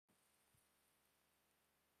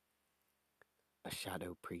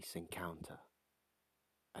Shadow Priest encounter.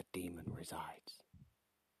 A demon resides.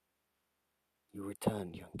 You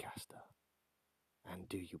return, young caster, and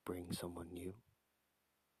do you bring someone new?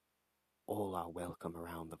 All are welcome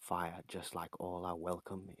around the fire, just like all are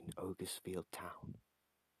welcome in Augustfield town.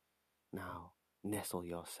 Now, nestle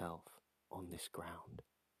yourself on this ground.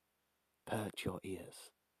 Perch your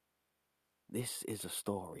ears. This is a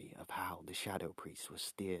story of how the Shadow Priest was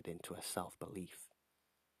steered into a self-belief,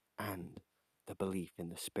 and the belief in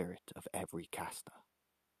the spirit of every caster.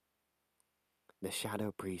 The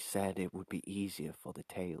Shadow Priest said it would be easier for the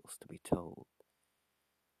tales to be told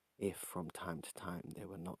if from time to time they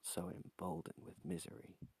were not so emboldened with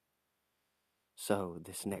misery. So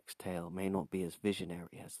this next tale may not be as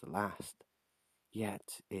visionary as the last,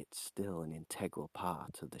 yet it's still an integral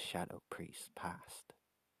part of the Shadow Priest's past.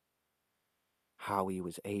 How he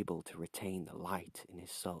was able to retain the light in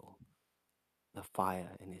his soul, the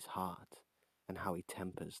fire in his heart, and how he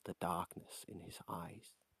tempers the darkness in his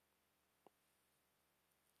eyes.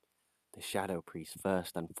 The Shadow Priest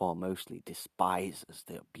first and foremostly despises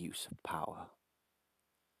the abuse of power.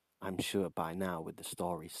 I'm sure by now, with the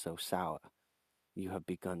stories so sour, you have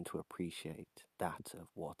begun to appreciate that of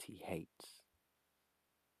what he hates.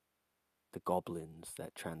 The goblins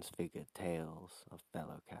that transfigured tales of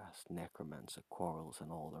fellowcast, necromancer quarrels,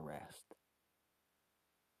 and all the rest.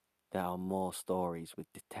 There are more stories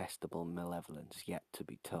with detestable malevolence yet to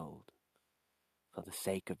be told. For the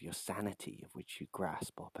sake of your sanity, of which you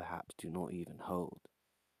grasp or perhaps do not even hold,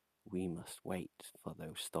 we must wait for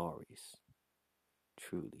those stories,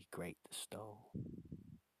 truly great to stow.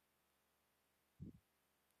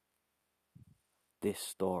 This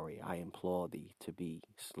story I implore thee to be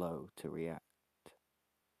slow to react,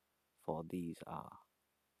 for these are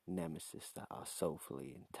nemesis that are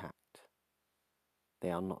soulfully intact. They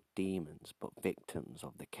are not demons, but victims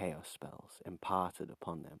of the chaos spells imparted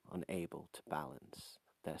upon them, unable to balance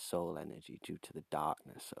their soul energy due to the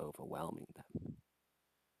darkness overwhelming them.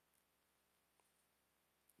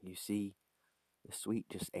 You see, the sweet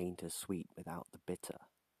just ain't as sweet without the bitter,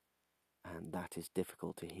 and that is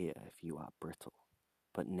difficult to hear if you are brittle.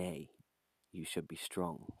 But nay, you should be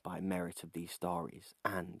strong by merit of these stories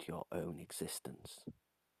and your own existence.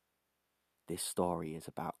 This story is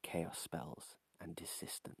about chaos spells and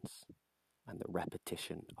desistance, and the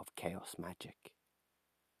repetition of chaos magic.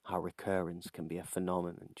 How recurrence can be a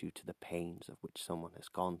phenomenon due to the pains of which someone has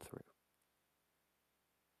gone through.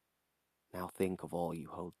 Now think of all you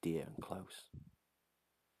hold dear and close.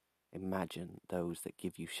 Imagine those that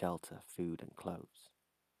give you shelter, food, and clothes.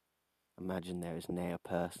 Imagine there is ne'er a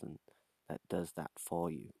person that does that for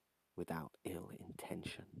you without ill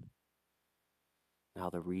intention. Now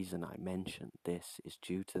the reason I mention this is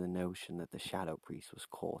due to the notion that the Shadow Priest was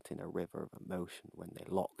caught in a river of emotion when they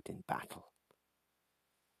locked in battle.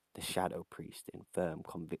 The Shadow Priest in firm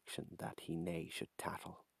conviction that he nay should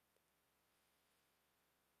tattle.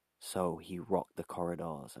 So he rocked the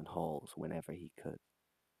corridors and halls whenever he could.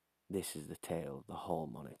 This is the tale of the Hall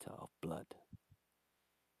Monitor of Blood.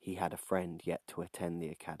 He had a friend yet to attend the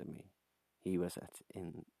academy. He was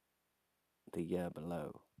in the year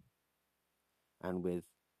below, and with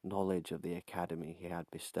knowledge of the academy he had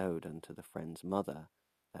bestowed unto the friend's mother,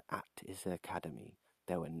 that at his academy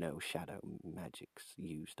there were no shadow magics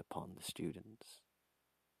used upon the students.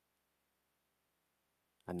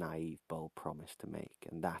 A naive, bold promise to make,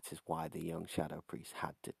 and that is why the young Shadow Priest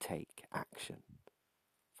had to take action,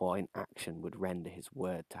 for inaction would render his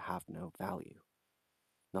word to have no value.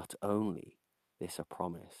 Not only this a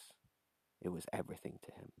promise, it was everything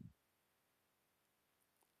to him.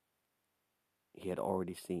 He had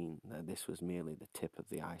already seen that this was merely the tip of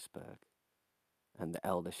the iceberg, and the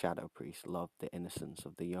elder Shadow Priest loved the innocence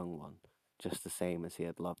of the young one, just the same as he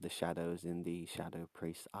had loved the shadows in the Shadow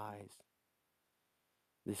Priest's eyes.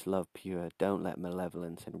 This love pure, don't let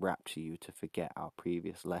malevolence enrapture you to forget our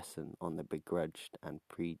previous lesson on the begrudged and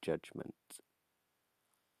prejudgment.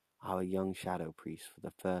 Our young Shadow Priest for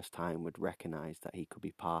the first time would recognize that he could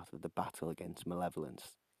be part of the battle against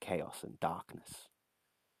malevolence, chaos, and darkness,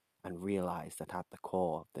 and realize that at the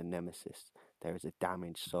core of the nemesis there is a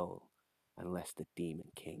damaged soul, unless the Demon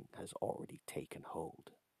King has already taken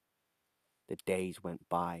hold. The days went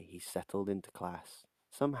by, he settled into class,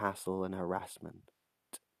 some hassle and harassment,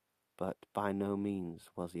 but by no means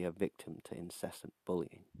was he a victim to incessant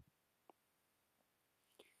bullying.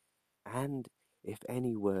 And if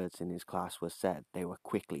any words in his class were said, they were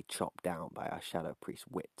quickly chopped down by our Shadow Priest's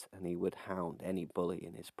wit, and he would hound any bully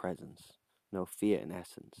in his presence. No fear in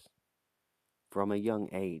essence. From a young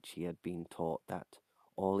age he had been taught that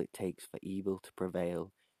all it takes for evil to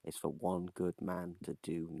prevail is for one good man to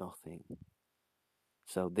do nothing.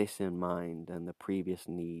 So this in mind and the previous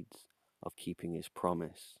needs of keeping his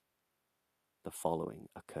promise, the following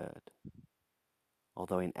occurred.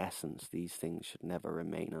 Although in essence these things should never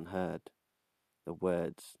remain unheard, the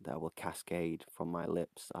words that will cascade from my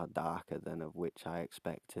lips are darker than of which I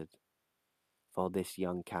expected. For this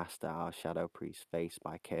young caster, our shadow priest, faced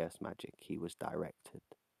by chaos magic, he was directed.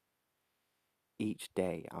 Each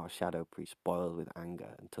day our shadow priest boiled with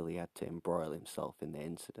anger until he had to embroil himself in the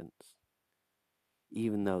incidents.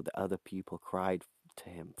 Even though the other people cried to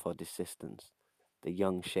him for desistance, the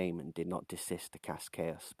young shaman did not desist to cast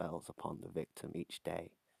chaos spells upon the victim each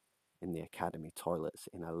day in the academy toilets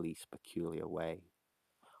in a least peculiar way.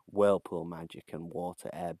 Whirlpool magic and water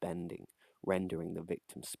air bending, rendering the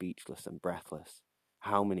victim speechless and breathless.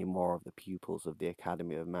 How many more of the pupils of the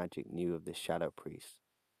Academy of Magic knew of this shadow priest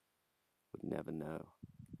would never know.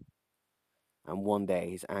 And one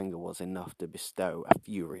day his anger was enough to bestow a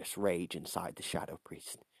furious rage inside the shadow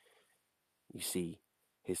priest. You see,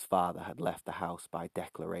 his father had left the house by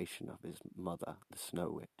declaration of his mother, the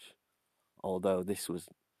Snow Witch. Although this was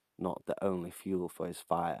not the only fuel for his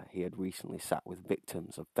fire, he had recently sat with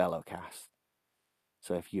victims of fellow caste.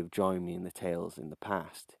 So if you have joined me in the tales in the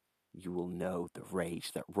past, you will know the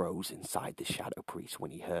rage that rose inside the shadow priest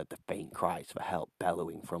when he heard the faint cries for help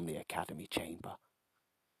bellowing from the academy chamber.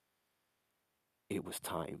 It was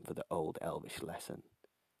time for the old elvish lesson,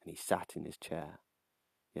 and he sat in his chair,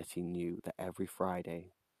 yet he knew that every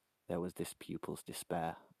Friday there was this pupil's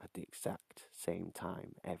despair at the exact same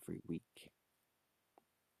time every week.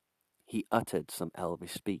 He uttered some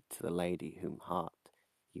elvish speak to the lady whom heart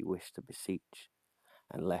he wished to beseech,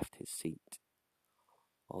 and left his seat,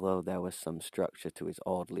 although there was some structure to his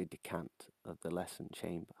orderly decant of the lesson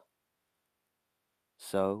chamber.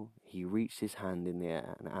 So he reached his hand in the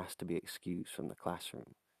air and asked to be excused from the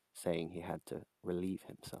classroom, saying he had to relieve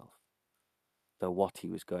himself. Though what he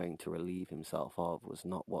was going to relieve himself of was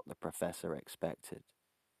not what the professor expected.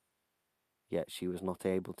 Yet she was not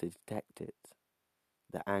able to detect it,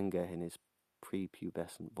 the anger in his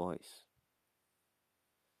prepubescent voice.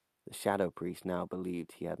 The shadow priest now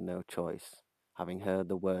believed he had no choice, having heard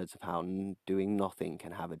the words of how doing nothing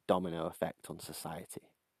can have a domino effect on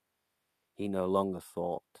society. He no longer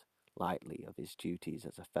thought lightly of his duties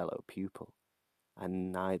as a fellow pupil,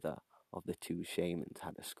 and neither of the two shamans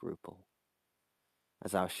had a scruple.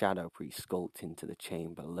 As our shadow priest skulked into the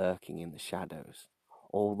chamber, lurking in the shadows,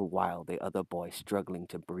 all the while the other boy struggling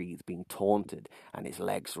to breathe, being taunted, and his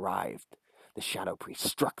legs writhed, the shadow priest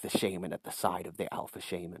struck the shaman at the side of the alpha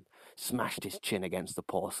shaman, smashed his chin against the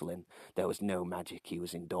porcelain. There was no magic he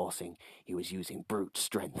was endorsing, he was using brute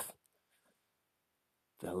strength.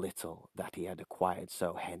 The little that he had acquired,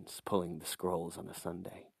 so hence pulling the scrolls on a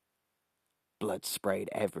Sunday. Blood sprayed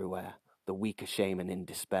everywhere, the weaker shaman in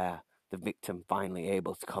despair, the victim finally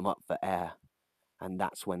able to come up for air. And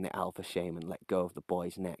that's when the alpha shaman let go of the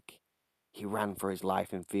boy's neck. He ran for his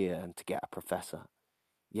life in fear and to get a professor.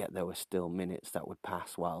 Yet there were still minutes that would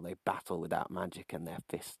pass while they battled without magic and their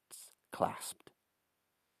fists clasped.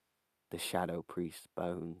 The shadow priest's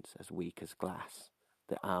bones as weak as glass,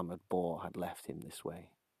 the armored boar had left him this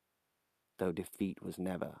way. Though defeat was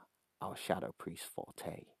never our shadow priest's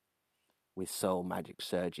forte. With soul magic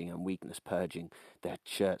surging and weakness purging, their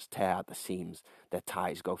shirts tear at the seams, their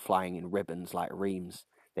ties go flying in ribbons like reams.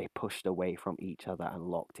 They pushed away from each other and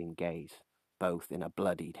locked in gaze, both in a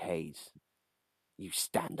bloodied haze. "You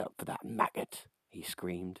stand up for that maggot," he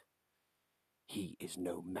screamed. "He is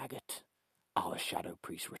no maggot," our shadow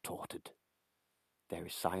priest retorted. There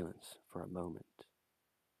is silence for a moment.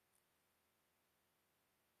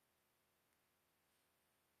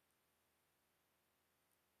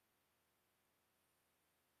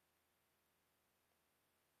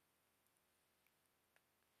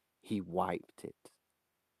 He wiped it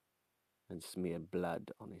and smeared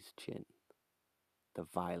blood on his chin. The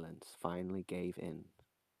violence finally gave in.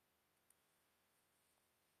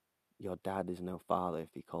 "Your dad is no father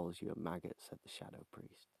if he calls you a maggot," said the shadow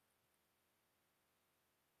priest.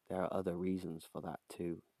 "There are other reasons for that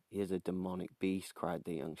too. He is a demonic beast," cried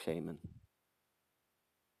the young shaman.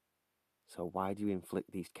 "So why do you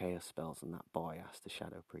inflict these chaos spells on that boy?" asked the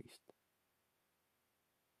shadow priest.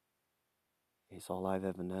 "It's all I've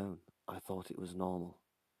ever known. I thought it was normal.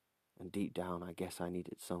 And deep down I guess I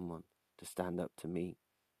needed someone to stand up to me,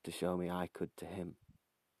 to show me I could to him."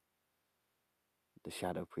 The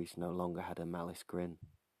shadow priest no longer had a malice grin.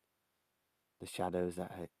 The shadows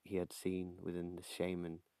that he had seen within the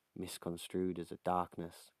shaman, misconstrued as a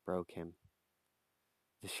darkness, broke him.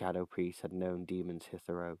 The shadow priest had known demons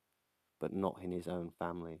hitherto, but not in his own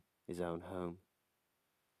family, his own home.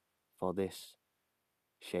 For this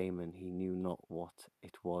Shaman, he knew not what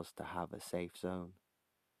it was to have a safe zone.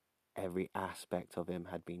 Every aspect of him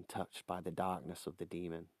had been touched by the darkness of the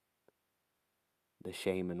demon. The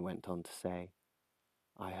shaman went on to say,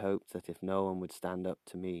 I hoped that if no one would stand up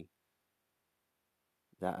to me,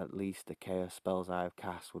 that at least the chaos spells I have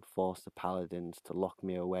cast would force the paladins to lock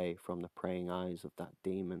me away from the praying eyes of that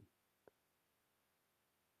demon.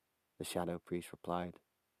 The shadow priest replied,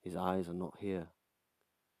 His eyes are not here.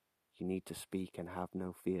 You need to speak and have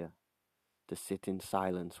no fear. To sit in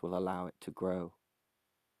silence will allow it to grow.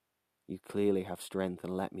 You clearly have strength,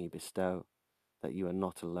 and let me bestow that you are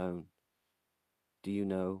not alone. Do you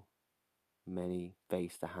know many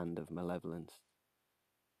face the hand of malevolence?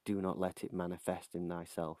 Do not let it manifest in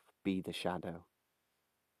thyself. Be the shadow.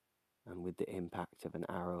 And with the impact of an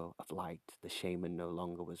arrow of light, the shaman no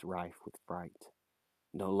longer was rife with fright,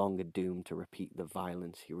 no longer doomed to repeat the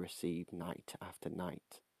violence he received night after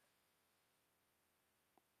night.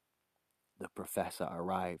 The professor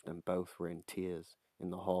arrived, and both were in tears in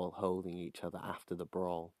the hall, holding each other after the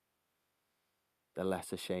brawl. The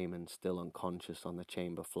lesser shaman still unconscious on the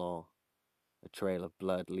chamber floor, a trail of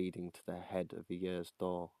blood leading to the head of the year's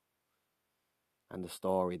door. And the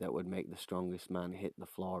story that would make the strongest man hit the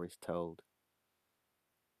floor is told.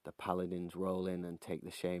 The paladins roll in and take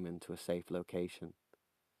the shaman to a safe location.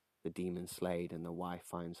 The demon slayed, and the wife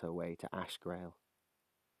finds her way to Ashgrail.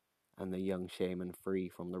 And the young shaman free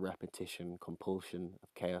from the repetition, compulsion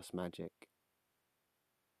of chaos magic.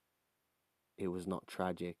 It was not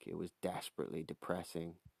tragic, it was desperately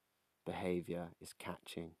depressing. Behavior is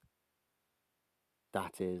catching.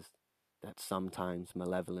 That is, that sometimes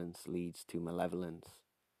malevolence leads to malevolence,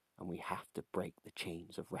 and we have to break the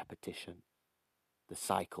chains of repetition, the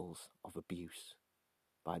cycles of abuse,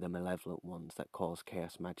 by the malevolent ones that cause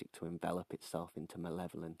chaos magic to envelop itself into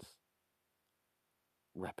malevolence.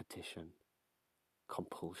 Repetition,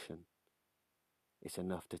 compulsion, is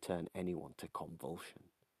enough to turn anyone to convulsion.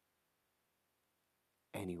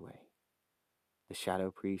 Anyway, the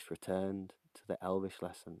shadow priest returned to the elvish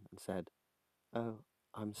lesson and said, Oh,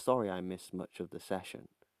 I'm sorry I missed much of the session.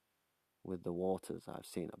 With the waters I've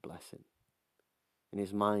seen a blessing. In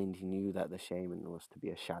his mind he knew that the shaman was to be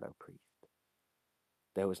a shadow priest.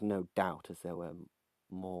 There was no doubt, as there were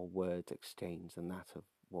more words exchanged than that of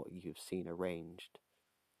what you've seen arranged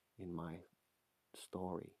in my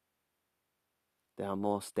story. There are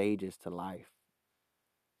more stages to life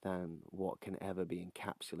than what can ever be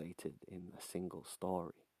encapsulated in a single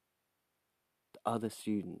story. The other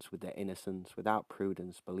students, with their innocence, without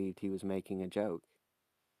prudence, believed he was making a joke.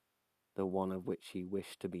 The one of which he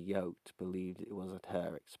wished to be yoked believed it was at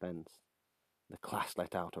her expense. The class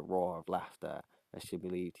let out a roar of laughter as she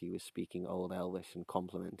believed he was speaking Old Elvish and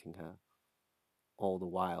complimenting her. All the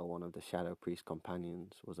while one of the Shadow Priest's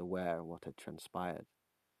companions was aware of what had transpired,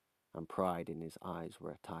 and pride in his eyes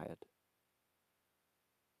were attired.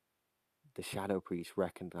 The Shadow Priest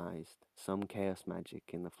recognized some chaos magic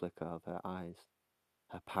in the flicker of her eyes,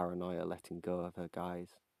 her paranoia letting go of her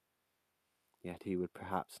guise. Yet he would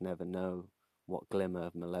perhaps never know what glimmer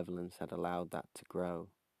of malevolence had allowed that to grow,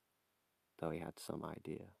 though he had some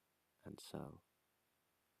idea, and so.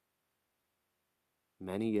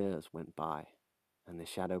 Many years went by, and the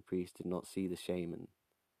Shadow Priest did not see the shaman,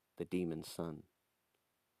 the demon's son.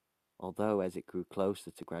 Although as it grew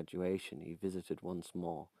closer to graduation, he visited once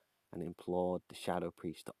more and implored the Shadow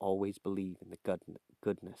Priest to always believe in the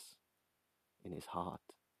goodness in his heart,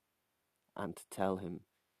 and to tell him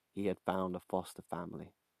he had found a foster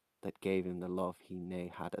family that gave him the love he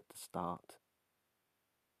nay had at the start.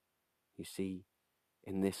 You see,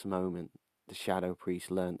 in this moment, the Shadow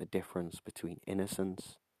Priest learned the difference between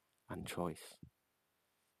innocence and choice.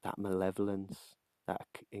 That malevolence that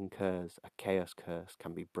incurs a chaos curse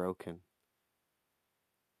can be broken.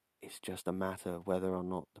 It's just a matter of whether or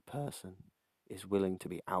not the person is willing to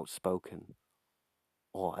be outspoken,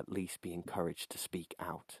 or at least be encouraged to speak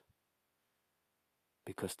out.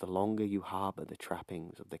 Because the longer you harbour the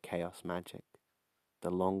trappings of the chaos magic,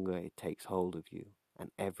 the longer it takes hold of you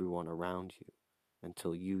and everyone around you,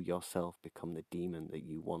 until you yourself become the demon that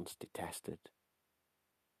you once detested.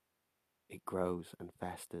 It grows and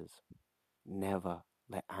festers. Never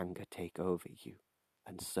let anger take over you,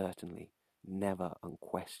 and certainly never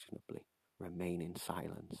unquestionably remain in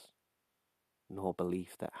silence, nor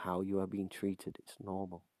belief that how you are being treated is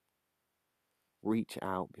normal. Reach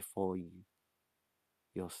out before you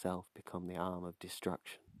yourself become the arm of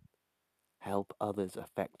destruction. Help others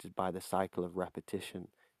affected by the cycle of repetition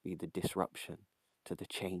be the disruption to the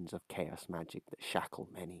chains of chaos magic that shackle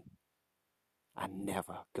many. And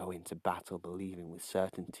never go into battle believing with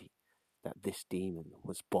certainty that this demon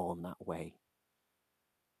was born that way.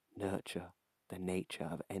 Nurture the nature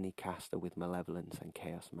of any caster with malevolence and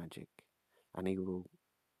chaos magic, and he will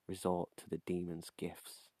resort to the demon's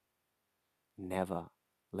gifts. Never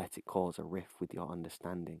let it cause a rift with your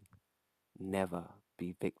understanding. Never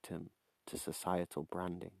be victim to societal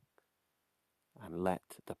branding, and let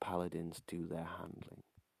the paladins do their handling.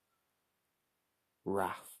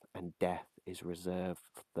 Wrath and death is reserved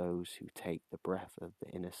for those who take the breath of the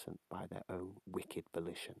innocent by their own wicked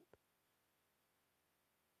volition.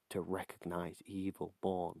 To recognize evil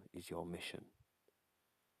born is your mission.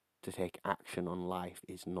 To take action on life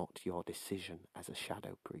is not your decision as a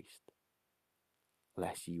shadow priest,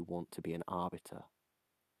 lest you want to be an arbiter.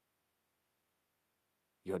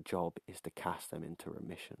 Your job is to cast them into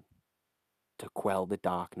remission, to quell the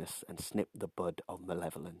darkness and snip the bud of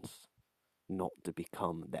malevolence, not to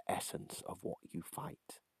become the essence of what you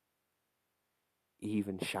fight.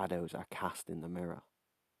 Even shadows are cast in the mirror,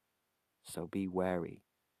 so be wary.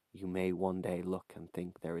 You may one day look and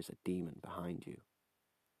think there is a demon behind you.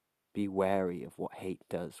 Be wary of what hate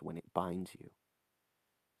does when it binds you.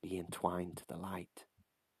 Be entwined to the light,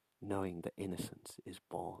 knowing that innocence is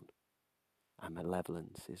born, and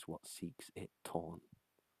malevolence is what seeks it torn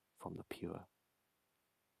from the pure.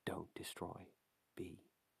 Don't destroy, be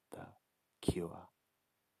the cure.